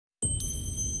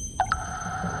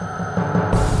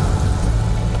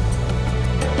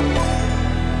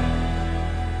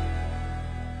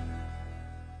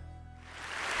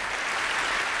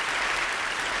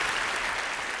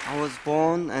was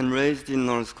born and raised in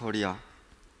North Korea.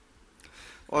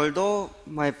 Although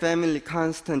my family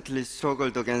constantly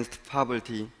struggled against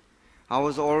poverty, I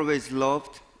was always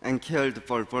loved and cared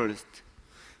for first,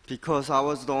 because I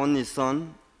was the only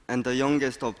son and the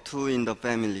youngest of two in the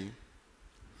family.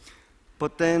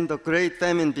 But then the Great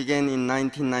Famine began in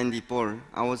 1994.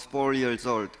 I was 4 years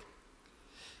old.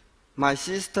 My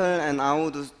sister and I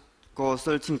would go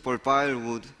searching for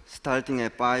firewood starting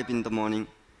at 5 in the morning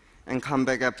and come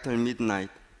back after midnight.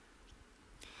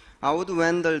 I would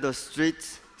wander the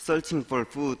streets searching for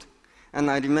food, and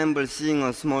I remember seeing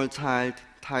a small child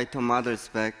tied to a mother's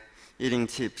back eating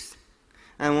chips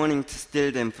and wanting to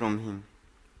steal them from him.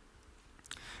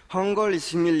 Hunger is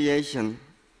humiliation.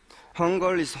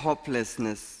 Hunger is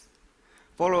hopelessness.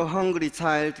 For a hungry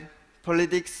child,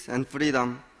 politics and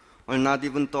freedom are not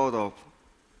even thought of.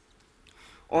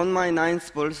 On my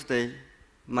 9th birthday,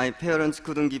 my parents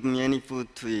couldn't give me any food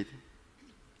to eat.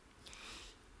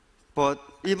 But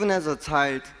even as a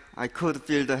child, I could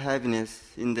feel the heaviness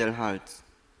in their hearts.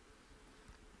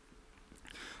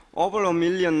 Over 1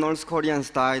 million North Koreans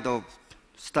died of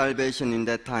starvation in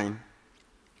that time.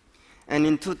 And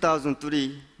in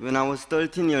 2003, when I was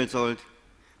 13 years old,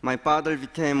 my father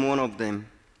became one of them.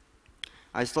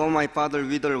 I saw my father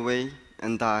wither away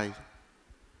and die.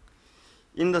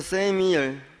 In the same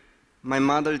year, my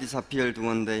mother disappeared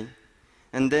one day,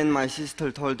 and then my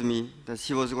sister told me that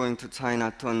she was going to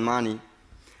China to earn money,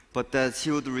 but that she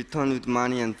would return with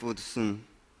money and food soon.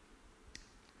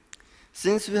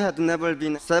 Since we had never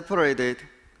been separated,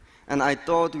 and I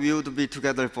thought we would be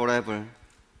together forever,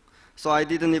 so I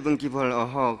didn't even give her a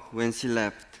hug when she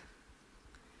left.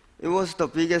 It was the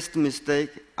biggest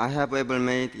mistake I have ever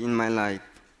made in my life.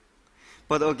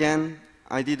 But again,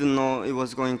 I didn't know it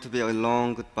was going to be a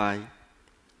long goodbye.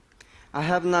 I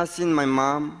have not seen my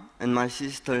mom and my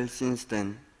sister since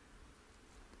then.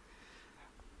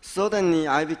 Suddenly,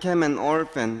 I became an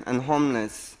orphan and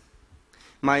homeless.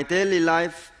 My daily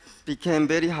life became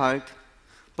very hard,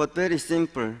 but very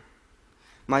simple.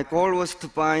 My goal was to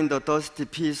find a dusty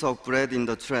piece of bread in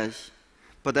the trash,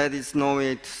 but that is no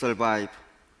way to survive.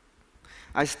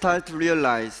 I started to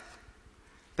realize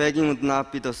begging would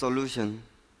not be the solution.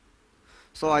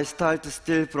 So I started to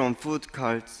steal from food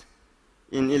carts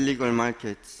in illegal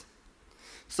markets.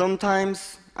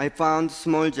 Sometimes I found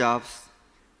small jobs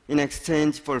in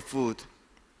exchange for food.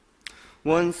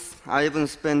 Once I even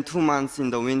spent 2 months in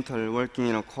the winter working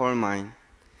in a coal mine,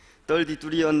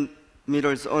 33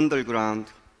 meters underground,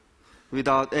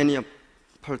 without any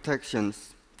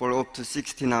protections for up to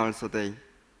 16 hours a day.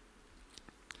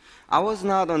 I was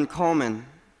not uncommon.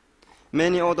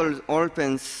 Many other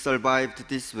orphans survived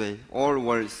this way, or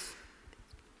worse.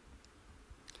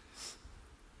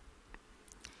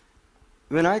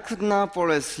 When I could not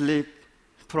fall asleep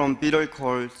from bitter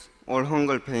colds or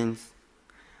hunger pains,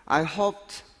 I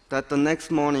hoped that the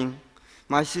next morning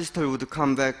my sister would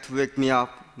come back to wake me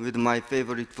up with my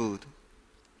favorite food.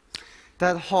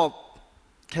 That hope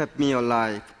kept me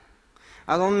alive.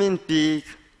 I don't mean big,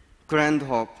 grand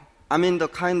hope. I mean the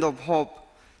kind of hope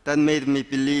that made me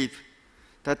believe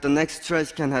that the next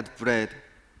trash can had bread,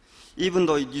 even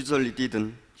though it usually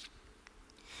didn't.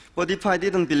 But if I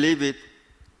didn't believe it,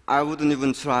 I wouldn't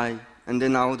even try, and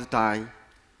then I would die.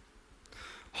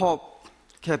 Hope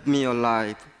kept me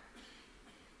alive.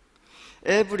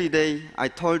 Every day I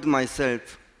told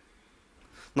myself,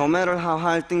 no matter how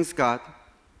hard things got,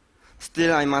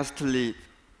 still I must live.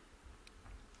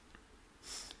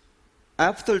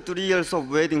 After 3 years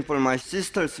of waiting for my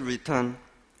sister's return,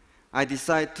 I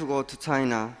decided to go to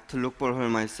China to look for her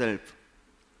myself.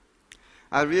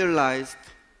 I realized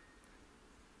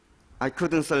I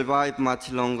couldn't survive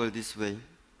much longer this way.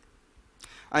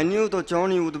 I knew the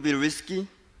journey would be risky,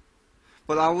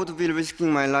 but I would be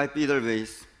risking my life either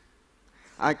ways.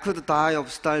 I could die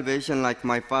of starvation like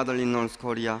my father in North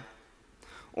Korea,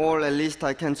 or at least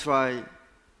I can try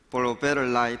for a better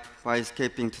life by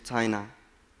escaping to China.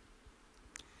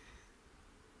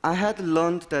 I had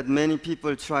learned that many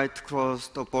people try to cross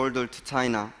the border to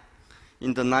China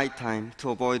in the nighttime to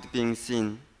avoid being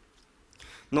seen.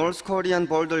 North Korean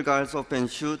border guards often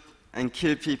shoot and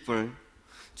kill people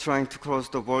trying to cross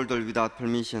the border without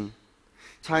permission.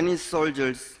 Chinese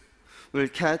soldiers will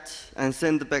catch and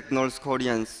send back North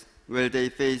Koreans where they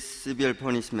face severe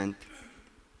punishment.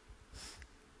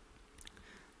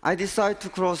 I decided to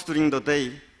cross during the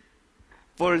day.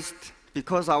 First,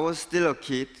 because I was still a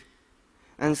kid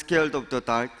and scared of the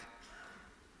dark.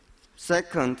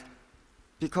 Second,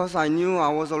 because I knew I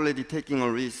was already taking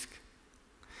a risk.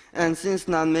 And since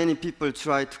not many people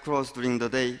try to cross during the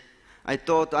day, I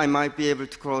thought I might be able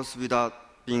to cross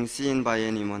without being seen by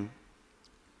anyone.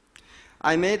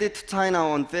 I made it to China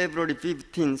on February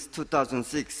 15,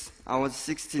 2006. I was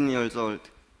 16 years old.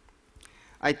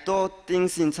 I thought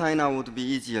things in China would be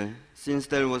easier since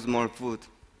there was more food.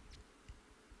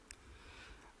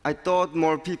 I thought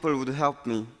more people would help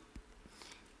me,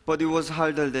 but it was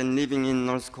harder than living in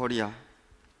North Korea.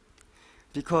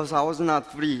 Because I was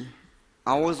not free,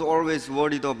 I was always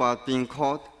worried about being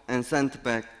caught and sent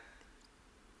back.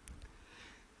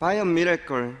 By a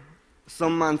miracle,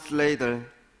 some months later,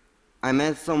 I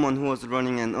met someone who was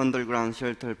running an underground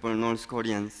shelter for North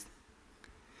Koreans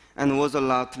and was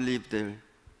allowed to live there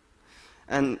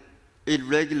and eat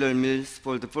regular meals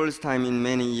for the first time in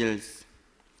many years.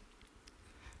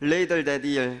 Later that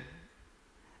year,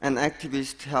 an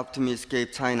activist helped me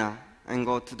escape China and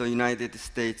go to the United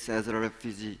States as a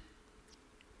refugee.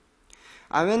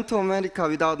 I went to America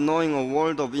without knowing a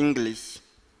word of English,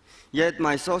 yet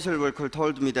my social worker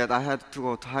told me that I had to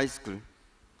go to high school.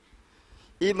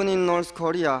 Even in North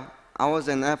Korea, I was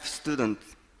an F student.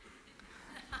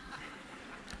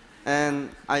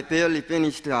 And I barely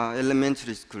finished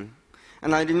elementary school.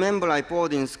 And I remember I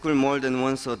bored in school more than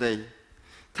once a day.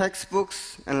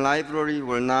 Textbooks and library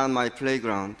were not my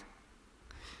playground.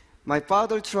 My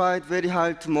father tried very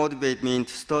hard to motivate me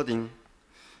into studying,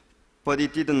 but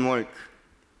it didn't work.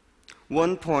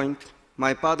 One point,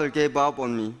 my father gave up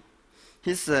on me.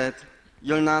 He said,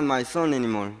 "You're not my son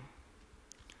anymore."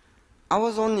 I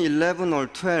was only 11 or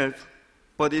 12,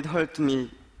 but it hurt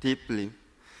me deeply.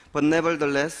 But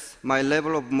nevertheless, my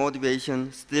level of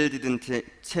motivation still didn't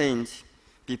change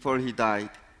before he died.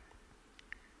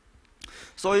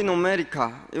 So in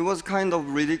America, it was kind of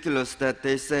ridiculous that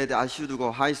they said I should go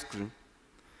high school.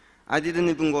 I didn't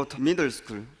even go to middle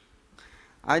school.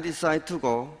 I decided to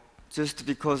go just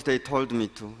because they told me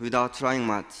to, without trying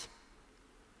much.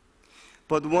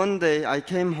 But one day I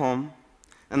came home,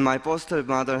 and my foster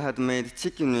mother had made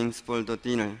chicken wings for the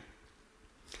dinner.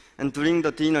 And during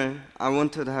the dinner, I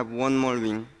wanted to have one more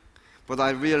wing, but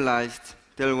I realized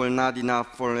there were not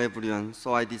enough for everyone,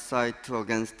 so I decided to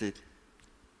against it.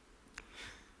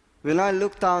 When I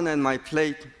looked down at my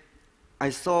plate, I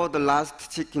saw the last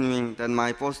chicken wing that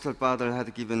my foster father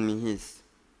had given me his.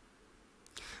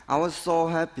 I was so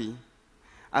happy.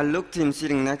 I looked at him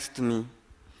sitting next to me.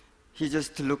 He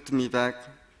just looked me back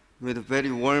with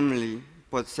very warmly,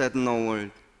 but said no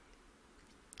word.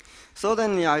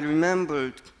 Suddenly, I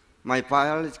remembered my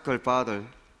biological father.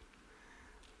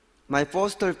 My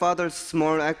foster father's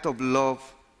small act of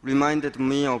love reminded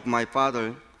me of my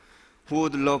father, who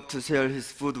would love to share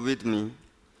his food with me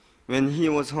when he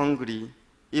was hungry,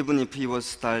 even if he was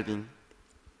starving.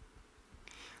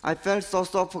 I felt so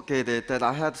suffocated that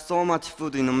I had so much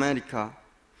food in America,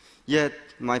 yet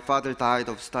my father died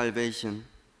of starvation.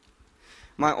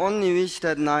 My only wish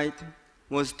that night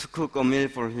was to cook a meal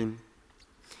for him.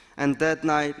 And that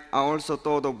night, I also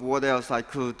thought of what else I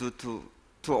could do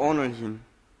to honor him.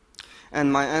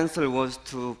 And my answer was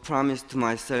to promise to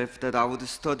myself that I would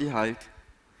study hard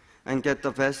and get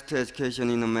the best education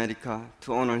in America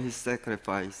to honor his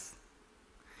sacrifice.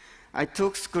 I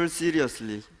took school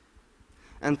seriously,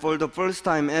 and for the first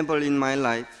time ever in my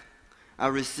life, I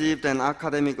received an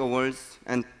academic award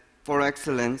for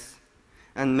excellence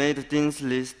and made Dean's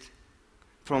List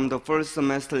from the first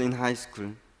semester in high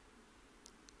school.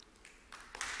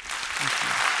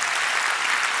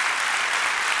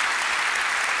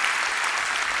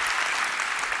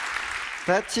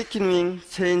 That chicken wing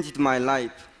changed my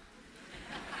life.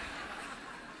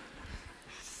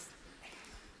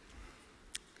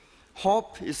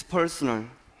 Hope is personal.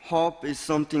 Hope is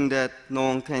something that no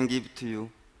one can give to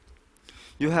you.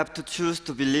 You have to choose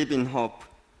to believe in hope.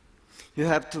 You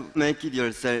have to make it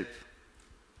yourself.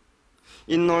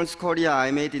 In North Korea,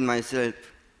 I made it myself.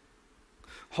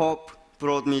 Hope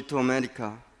brought me to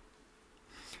America.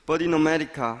 But in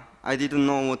America, I didn't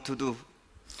know what to do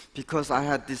because I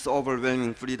had this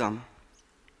overwhelming freedom.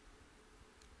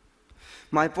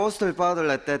 My foster father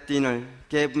at that dinner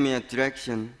gave me a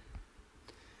direction,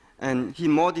 and he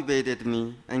motivated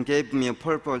me and gave me a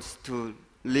purpose to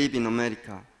live in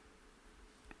America.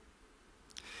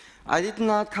 I did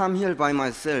not come here by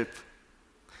myself.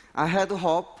 I had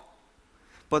hope,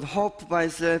 but hope by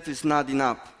itself is not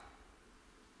enough.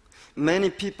 Many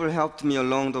people helped me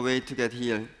along the way to get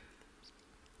here.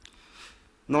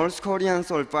 North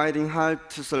Koreans are fighting hard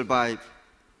to survive.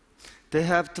 They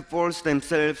have to force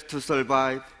themselves to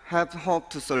survive, have hope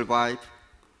to survive,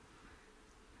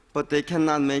 but they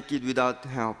cannot make it without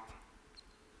help.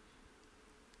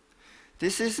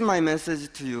 This is my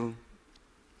message to you.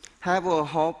 Have a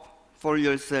hope for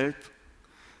yourself,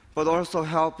 but also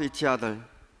help each other.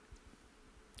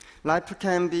 Life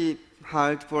can be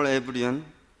hard for everyone,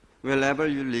 wherever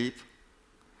you live.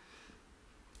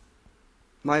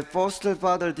 My foster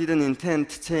father didn't intend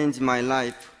to change my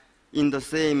life. In the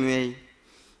same way,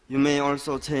 you may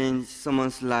also change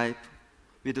someone's life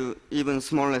with the even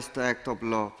smallest act of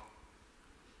love.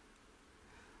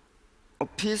 A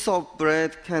piece of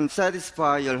bread can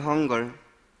satisfy your hunger,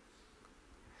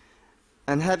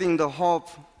 and having the hope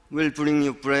will bring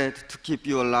you bread to keep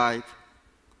you alive.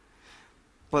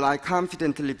 But I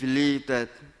confidently believe that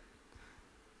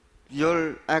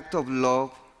your act of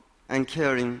love and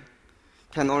caring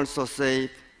can also save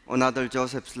another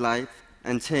Joseph's life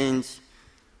and change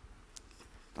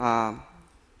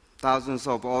thousands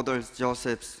of other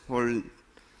Josephs who are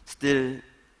still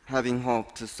having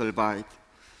hope to survive.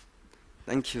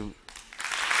 Thank you.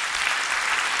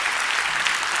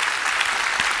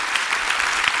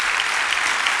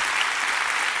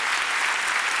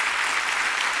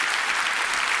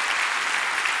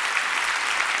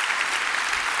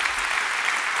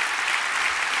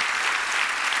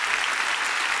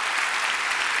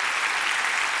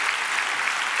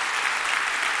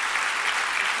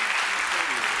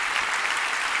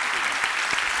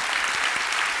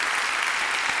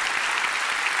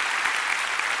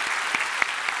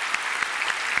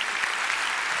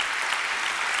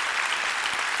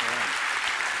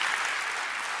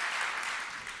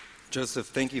 Joseph,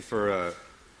 thank you for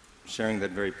sharing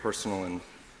that very personal and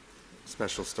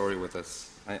special story with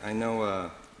us. I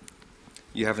know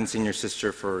you haven't seen your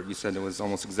sister for, you said it was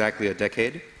almost exactly a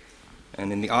decade,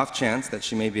 and in the off chance that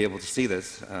she may be able to see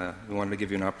this, we wanted to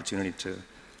give you an opportunity to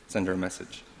send her a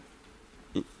message.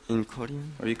 In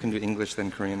Korean? Or you can do English then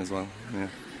Korean as well. Yeah.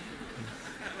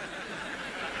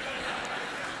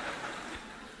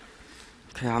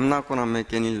 Okay, I'm not gonna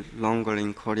make any longer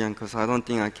in Korean because I don't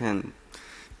think I can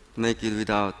make it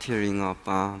without tearing up.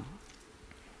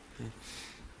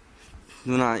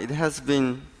 Nuna, it has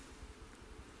been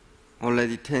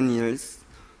already 10 years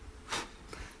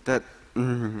that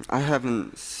I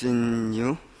haven't seen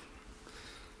you.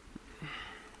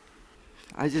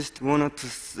 I just wanted to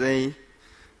say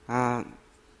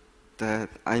that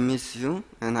I miss you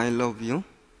and I love you.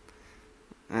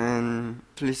 And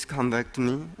please come back to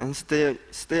me and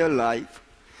stay alive.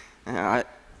 And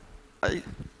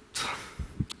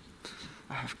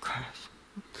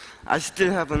I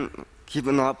still haven't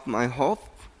given up my hope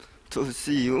to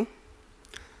see you.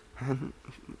 And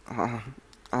I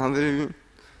will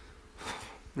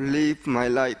live my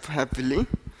life happily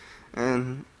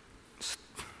and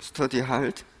study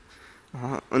hard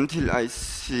until I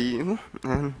see you.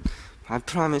 And I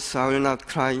promise I will not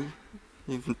cry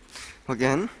even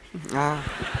again.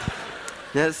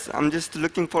 Yes, I'm just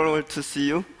looking forward to see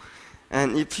you.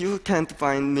 And if you can't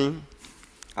find me,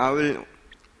 I will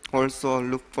also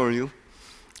look for you,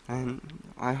 and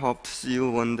I hope to see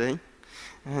you one day.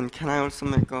 And can I also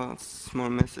make a small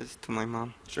message to my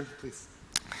mom? Sure, please.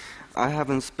 I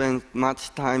haven't spent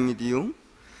much time with you,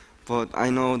 but I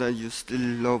know that you still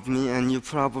love me, and you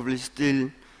probably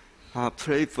still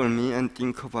pray for me and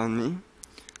think about me.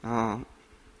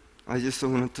 I just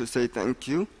wanted to say thank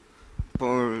you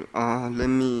for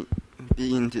letting me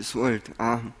be in this world.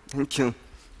 Thank you.